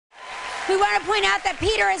We want to point out that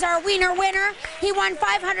Peter is our wiener winner. He won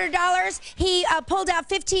 $500. He pulled out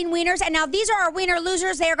 15 wieners, and now these are our wiener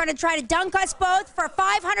losers. They are going to try to dunk us both for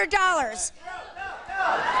 $500.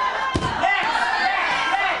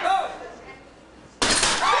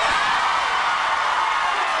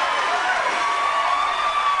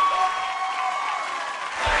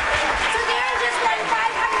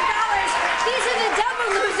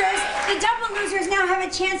 The double losers now have a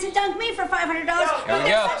chance to dunk me for $500. But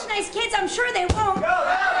they're such nice kids, I'm sure they won't. I'm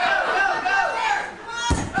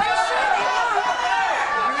sure they won't.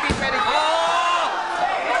 Rudy's ready.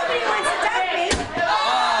 Nobody wants to dunk me.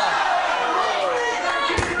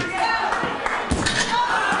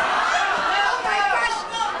 Oh my gosh.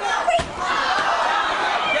 Wait.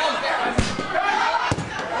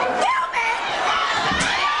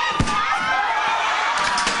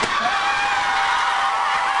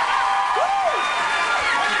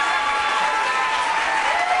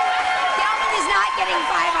 Getting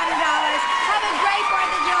 $500. Have a great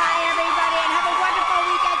 4th of July, everybody, and have a wonderful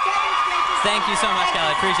weekend. Kevin, it's great to see you. Thank you so much,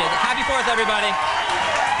 Kelly. Appreciate it. Happy 4th, everybody.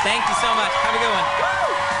 Thank you so much. Have a good one.